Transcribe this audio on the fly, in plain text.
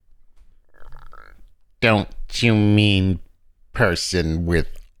Don't you mean person with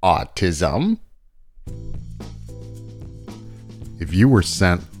autism? If you were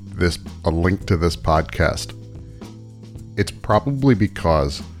sent a link to this podcast, it's probably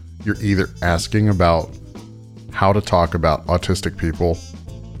because you're either asking about how to talk about autistic people,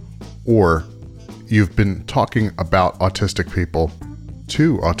 or you've been talking about autistic people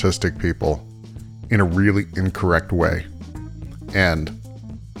to autistic people in a really incorrect way, and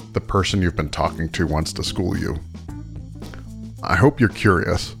the person you've been talking to wants to school you. I hope you're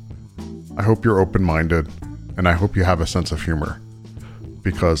curious. I hope you're open-minded, and I hope you have a sense of humor.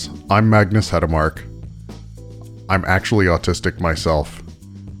 Because I'm Magnus Hedemark. I'm actually autistic myself,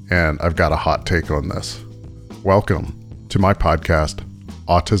 and I've got a hot take on this. Welcome to my podcast,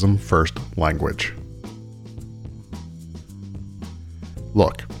 Autism First Language.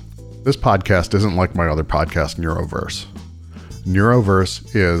 Look, this podcast isn't like my other podcast, Neuroverse.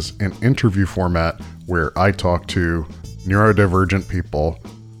 Neuroverse is an interview format where I talk to neurodivergent people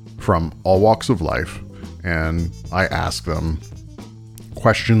from all walks of life, and I ask them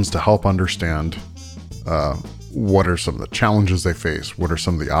questions to help understand what are some of the challenges they face, what are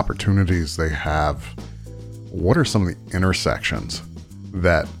some of the opportunities they have, what are some of the intersections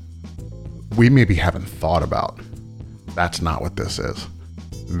that we maybe haven't thought about. That's not what this is.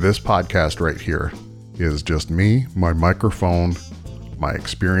 This podcast right here is just me, my microphone, my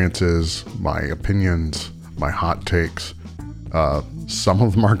experiences, my opinions, my hot takes. Some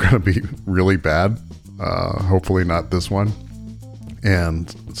of them are going to be really bad. Hopefully not this one.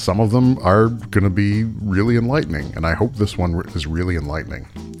 And some of them are going to be really enlightening. And I hope this one is really enlightening.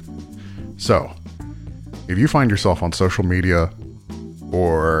 So, if you find yourself on social media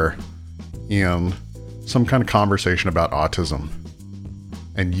or in some kind of conversation about autism,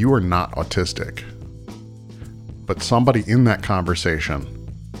 and you are not autistic, but somebody in that conversation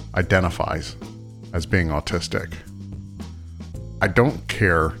identifies as being autistic, I don't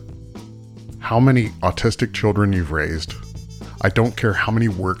care how many autistic children you've raised. I don't care how many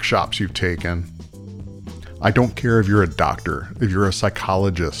workshops you've taken. I don't care if you're a doctor, if you're a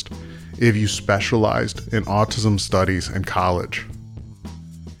psychologist, if you specialized in autism studies in college.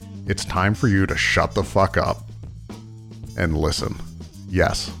 It's time for you to shut the fuck up and listen.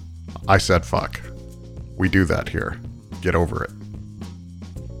 Yes, I said fuck. We do that here. Get over it.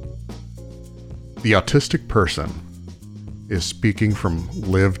 The autistic person is speaking from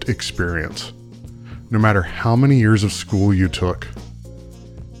lived experience. No matter how many years of school you took,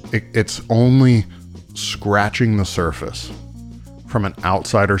 it's only scratching the surface from an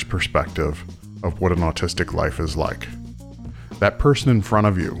outsider's perspective of what an autistic life is like. That person in front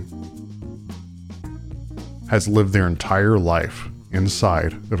of you has lived their entire life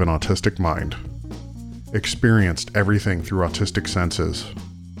inside of an autistic mind, experienced everything through autistic senses,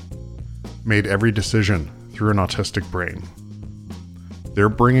 made every decision through an autistic brain. They're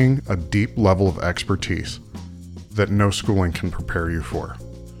bringing a deep level of expertise that no schooling can prepare you for.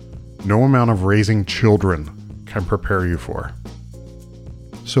 No amount of raising children can prepare you for.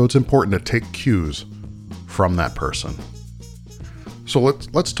 So it's important to take cues from that person. So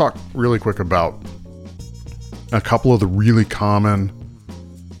let's talk really quick about a couple of the really common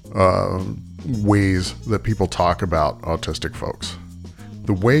ways that people talk about autistic folks.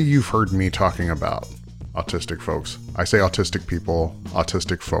 The way you've heard me talking about autistic folks, I say autistic people,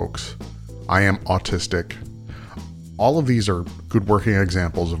 autistic folks, I am autistic. All of these are good working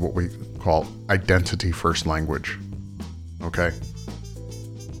examples of what we call identity first language. Okay?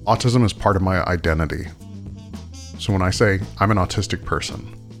 Autism is part of my identity. So when I say I'm an autistic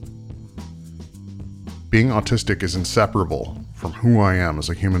person, being autistic is inseparable from who I am as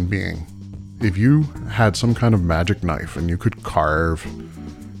a human being. If you had some kind of magic knife and you could carve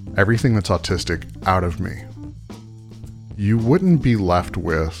everything that's autistic out of me, you wouldn't be left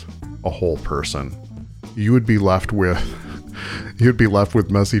with a whole person. You would be left with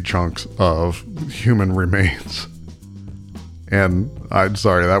messy chunks of human remains. And I'm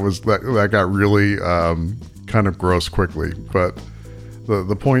sorry, that got really kind of gross quickly. But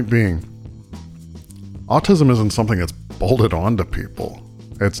the point being, autism isn't something that's bolted onto people.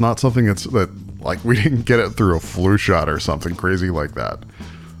 It's not something that like we didn't get it through a flu shot or something crazy like that.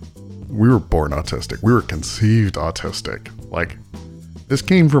 We were born autistic. We were conceived autistic. Like, this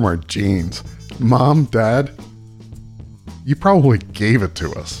came from our genes. Mom, Dad, you probably gave it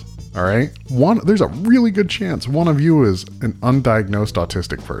to us. All right? There's a really good chance one of you is an undiagnosed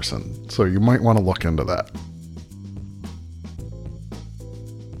autistic person. So you might want to look into that.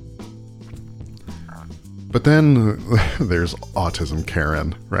 But then there's Autism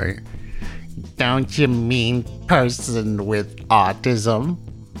Karen, right? Don't you mean person with autism?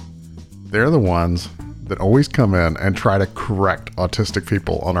 They're the ones that always come in and try to correct autistic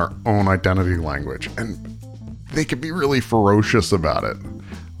people on our own identity language. And they can be really ferocious about it.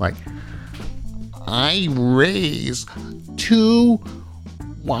 Like, I raise 2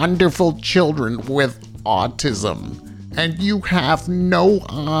 wonderful children with autism, and you have no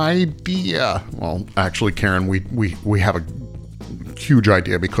idea. well, actually, Karen, we have a huge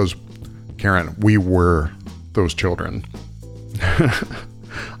idea because, Karen, we were those children.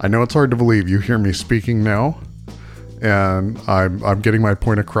 I know it's hard to believe. You hear me speaking now, and I'm getting my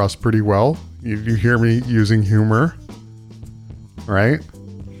point across pretty well. You hear me using humor, right?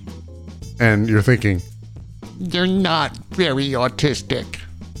 And you're thinking, You're not very autistic.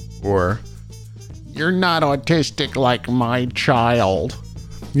 or You're not autistic like my child.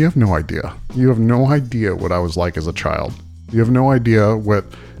 you have no idea. You have no idea what I was like as a child. You have no idea what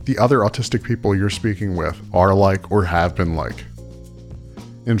the other autistic people you're speaking with are like or have been like.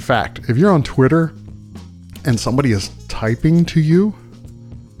 In fact, if you're on Twitter and somebody is typing to you,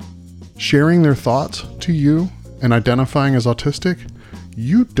 sharing their thoughts to you, and identifying as autistic,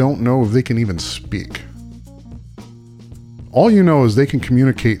 you don't know if they can even speak. All you know is they can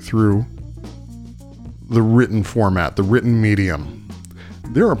communicate through the written format, the written medium.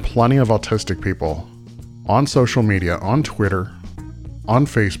 There are plenty of autistic people on social media, on Twitter, on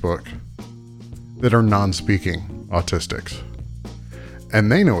Facebook, that are non-speaking autistics.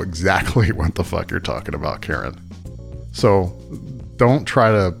 And they know exactly what the fuck you're talking about, Karen. So don't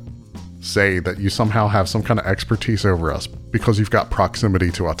try to say that you somehow have some kind of expertise over us because you've got proximity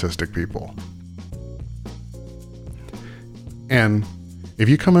to autistic people. And if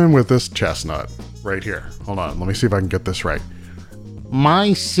you come in with this chestnut right here, hold on, let me see if I can get this right.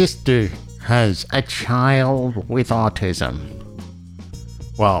 My sister has a child with autism.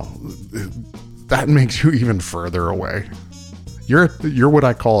 Well, that makes you even further away. You're what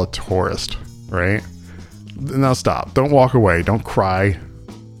I call a tourist, right? Now stop. Don't walk away. Don't cry.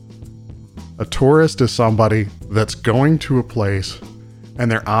 A tourist is somebody that's going to a place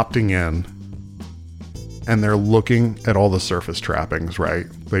and they're opting in and they're looking at all the surface trappings, right?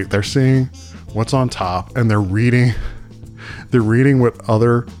 They're seeing what's on top and they're reading what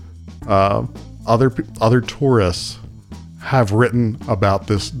other tourists have written about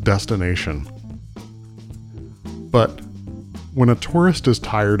this destination. But when a tourist is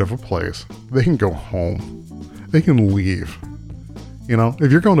tired of a place, they can go home. They can leave. You know,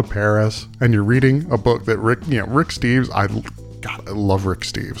 if you're going to Paris and you're reading a book that Rick Steves, I love Rick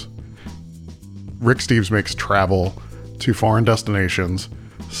Steves. Rick Steves makes travel to foreign destinations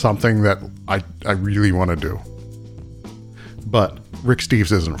something that I really want to do. But Rick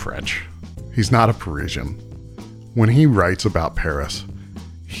Steves isn't French. He's not a Parisian. When he writes about Paris,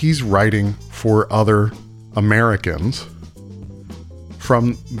 he's writing for other Americans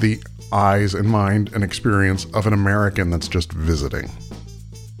from the eyes and mind and experience of an American that's just visiting.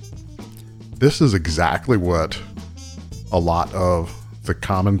 This is exactly what a lot of the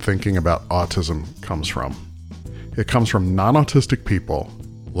common thinking about autism comes from. It comes from non-autistic people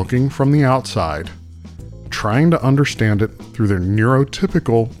looking from the outside, trying to understand it through their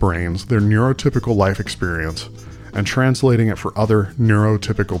neurotypical brains, their neurotypical life experience, and translating it for other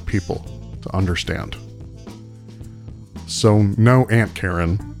neurotypical people to understand. So no, Aunt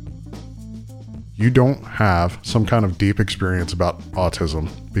Karen, you don't have some kind of deep experience about autism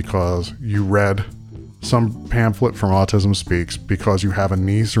because you read some pamphlet from Autism Speaks because you have a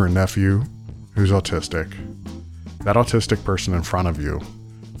niece or a nephew who's autistic. That autistic person in front of you,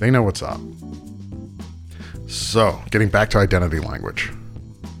 they know what's up. So, getting back to identity language.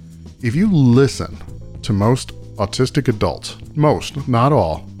 If you listen to most autistic adults, most, not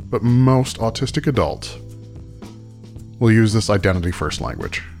all, but most autistic adults will use this identity first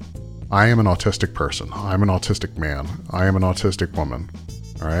language. I am an autistic person. I'm an autistic man. I am an autistic woman.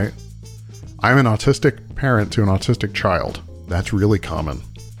 All right? I'm an autistic parent to an autistic child. That's really common.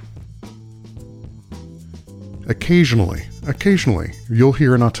 Occasionally, you'll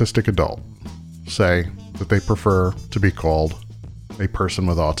hear an autistic adult say that they prefer to be called a person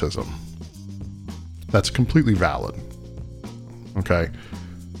with autism. That's completely valid. Okay?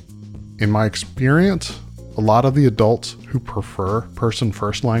 In my experience, a lot of the adults who prefer person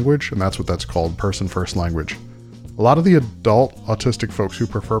first language, and that's what that's called, person first language. A lot of the adult autistic folks who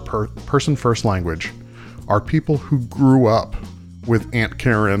prefer person first language are people who grew up with Aunt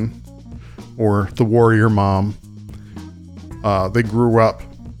Karen or the warrior mom. They grew up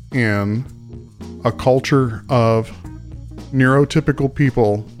in a culture of neurotypical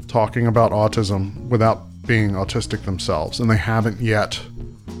people talking about autism without being autistic themselves, and they haven't yet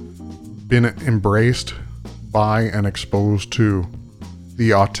been embraced by and exposed to the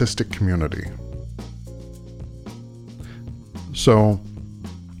autistic community. So,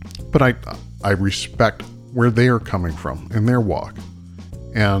 but I respect where they are coming from in their walk.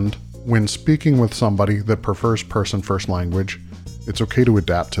 And when speaking with somebody that prefers person first language, it's okay to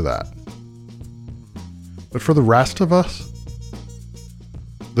adapt to that. But for the rest of us,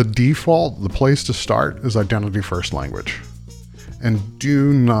 the default, the place to start is identity first language. And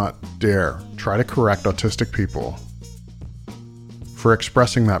do not dare try to correct autistic people for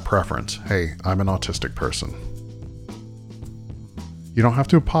expressing that preference. Hey, I'm an autistic person. You don't have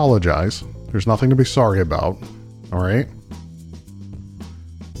to apologize. There's nothing to be sorry about. All right?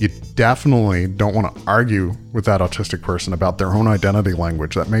 You definitely don't want to argue with that autistic person about their own identity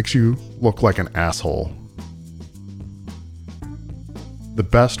language. That makes you look like an asshole. The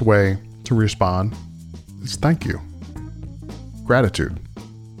best way to respond is thank you. Gratitude.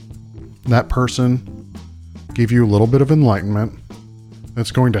 That person gave you a little bit of enlightenment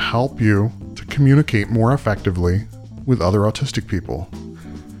that's going to help you to communicate more effectively with other autistic people.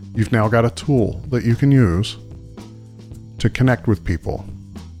 You've now got a tool that you can use to connect with people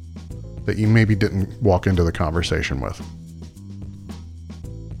that you maybe didn't walk into the conversation with.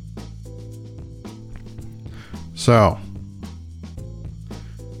 So,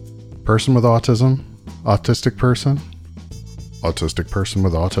 person with autism, autistic person with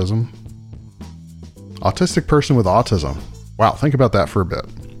autism, autistic person with autism. Wow, think about that for a bit.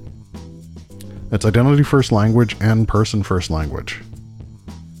 It's identity first language and person first language.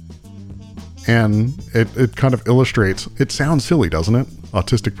 And it kind of illustrates, it sounds silly, doesn't it?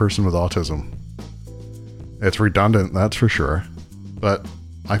 Autistic person with autism. It's redundant, that's for sure. But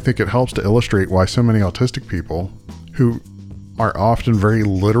I think it helps to illustrate why so many autistic people who are often very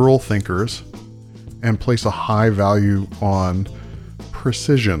literal thinkers and place a high value on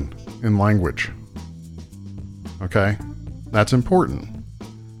precision in language. Okay? That's important.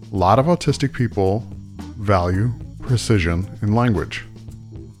 A lot of autistic people value precision in language.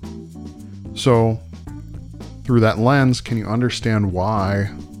 So, through that lens, can you understand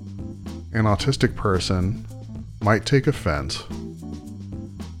why an autistic person might take offense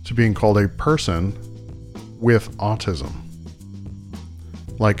to being called a person with autism?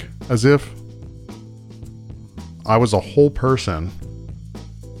 Like, as if I was a whole person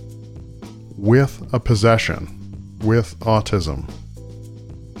with a possession with autism,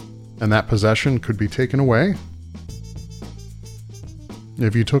 and that possession could be taken away.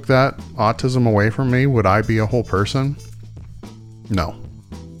 If you took that autism away from me, would I be a whole person? No.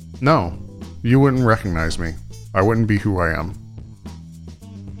 No. You wouldn't recognize me. I wouldn't be who I am.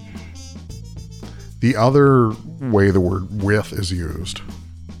 The other way the word with is used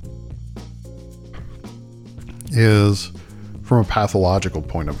is from a pathological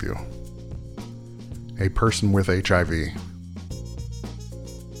point of view. A person with HIV.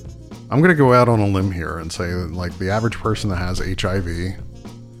 I'm going to go out on a limb here and say that, like, the average person that has HIV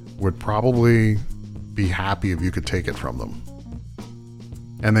would probably be happy if you could take it from them.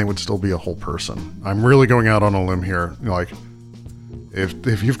 And they would still be a whole person. I'm really going out on a limb here. Like,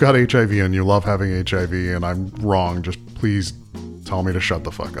 if you've got HIV and you love having HIV and I'm wrong, just please tell me to shut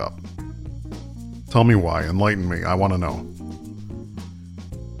the fuck up. Tell me why. Enlighten me. I want to know.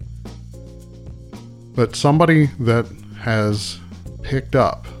 But somebody that has picked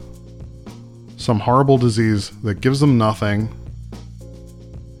up some horrible disease that gives them nothing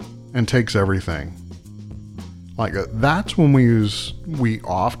and takes everything, like, that's when we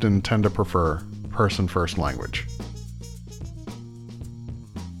often tend to prefer person first language.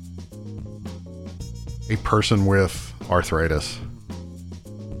 A person with arthritis,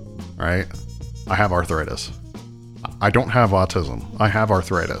 right? I have arthritis. I don't have autism. I have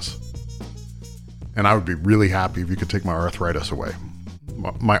arthritis. And I would be really happy if you could take my arthritis away.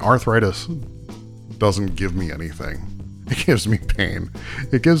 My arthritis doesn't give me anything. It gives me pain.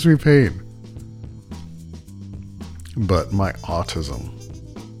 It gives me pain. But my autism,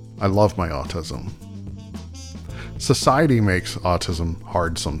 I love my autism. Society makes autism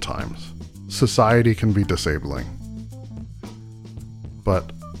hard sometimes. Society can be disabling.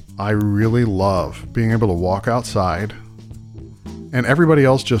 But I really love being able to walk outside and everybody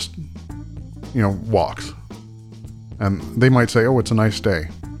else just, walks. And they might say, oh, it's a nice day.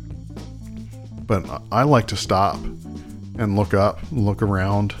 But I like to stop and look up, look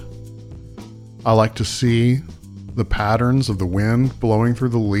around. I like to see the patterns of the wind blowing through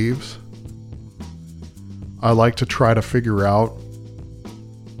the leaves. I like to try to figure out,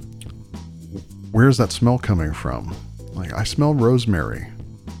 where's that smell coming from? Like, I smell rosemary.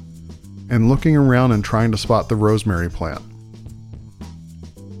 And looking around and trying to spot the rosemary plant.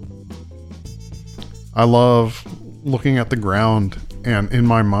 I love looking at the ground and in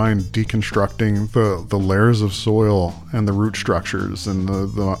my mind deconstructing the layers of soil and the root structures and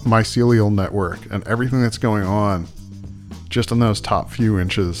the mycelial network and everything that's going on just in those top few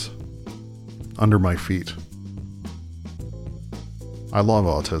inches under my feet. I love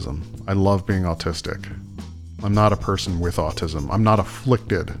autism. I love being autistic. I'm not a person with autism. I'm not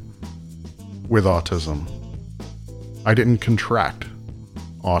afflicted with autism. I didn't contract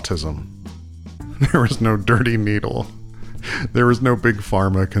autism. There was no dirty needle. There was no big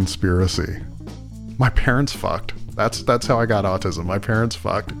pharma conspiracy. My parents fucked. That's how I got autism. My parents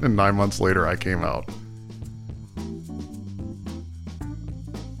fucked, and 9 months later I came out.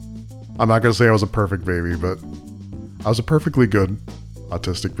 I'm not going to say I was a perfect baby, but I was a perfectly good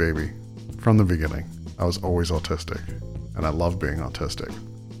autistic baby from the beginning. I was always autistic, and I love being autistic.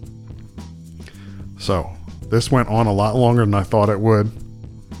 So, this went on a lot longer than I thought it would.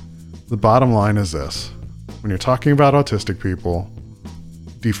 The bottom line is this. When you're talking about autistic people,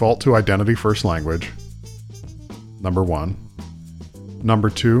 default to identity first language, number one. Number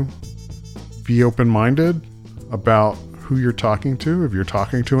two, be open-minded about who you're talking to. If you're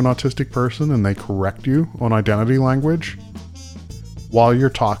talking to an autistic person and they correct you on identity language, while you're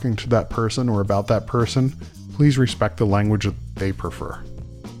talking to that person or about that person, please respect the language that they prefer.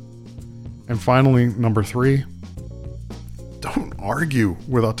 And finally, number three, don't argue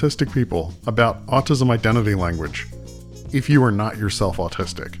with autistic people about autism identity language if you are not yourself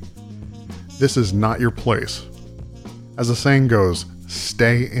autistic. This is not your place. As the saying goes,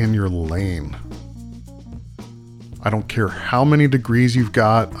 stay in your lane. I don't care how many degrees you've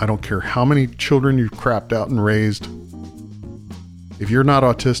got. I don't care how many children you've crapped out and raised. If you're not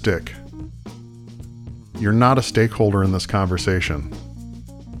autistic, you're not a stakeholder in this conversation.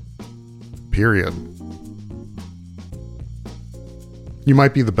 Period. You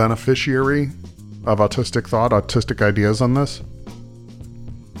might be the beneficiary of autistic thought, autistic ideas on this.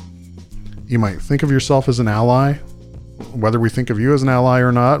 You might think of yourself as an ally. Whether we think of you as an ally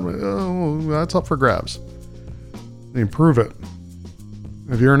or not, that's up for grabs. Prove it.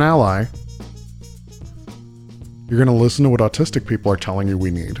 If you're an ally, you're going to listen to what autistic people are telling you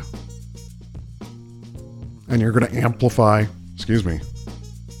we need. And you're going to amplify, you're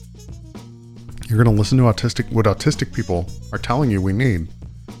going to listen to what autistic people are telling you we need.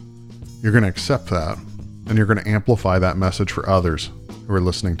 You're going to accept that, and you're going to amplify that message for others who are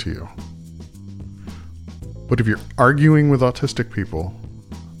listening to you. But if you're arguing with autistic people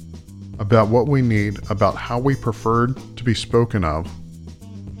about what we need, about how we preferred to be spoken of,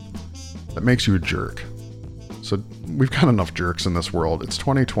 that makes you a jerk. So we've got enough jerks in this world. It's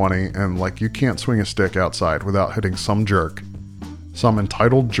 2020, and you can't swing a stick outside without hitting some jerk, some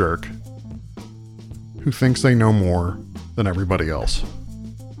entitled jerk who thinks they know more than everybody else.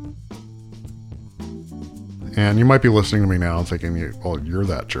 And you might be listening to me now and thinking, well, you're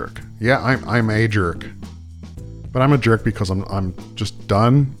that jerk. Yeah, I'm a jerk. But I'm a jerk because I'm just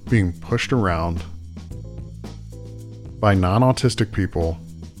done being pushed around by non-autistic people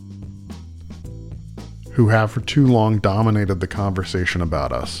who have for too long dominated the conversation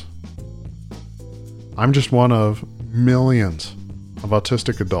about us. I'm just one of millions of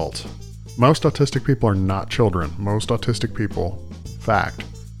autistic adults. Most autistic people are not children. Most autistic people, fact,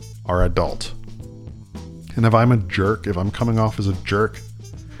 are adults. And if I'm a jerk, if I'm coming off as a jerk,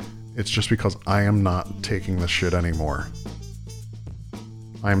 it's just because I am not taking this shit anymore.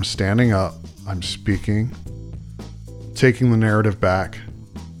 I am standing up. I'm speaking. Taking the narrative back.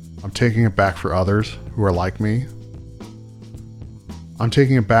 I'm taking it back for others who are like me. I'm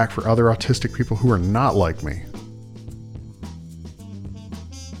taking it back for other autistic people who are not like me.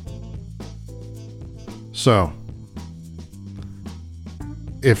 So,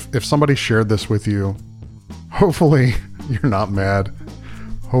 if somebody shared this with you, hopefully you're not mad.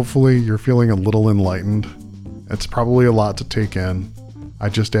 Hopefully you're feeling a little enlightened. It's probably a lot to take in. I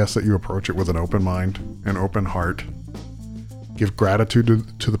just ask that you approach it with an open mind, an open heart. Give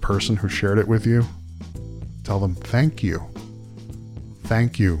gratitude to the person who shared it with you. Tell them thank you.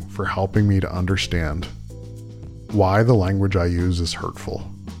 Thank you for helping me to understand why the language I use is hurtful.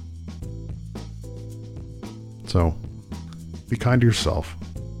 So, be kind to yourself.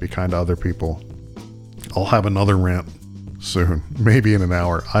 Be kind to other people. I'll have another rant soon. Maybe in an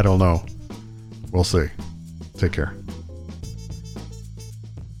hour. I don't know. We'll see. Take care.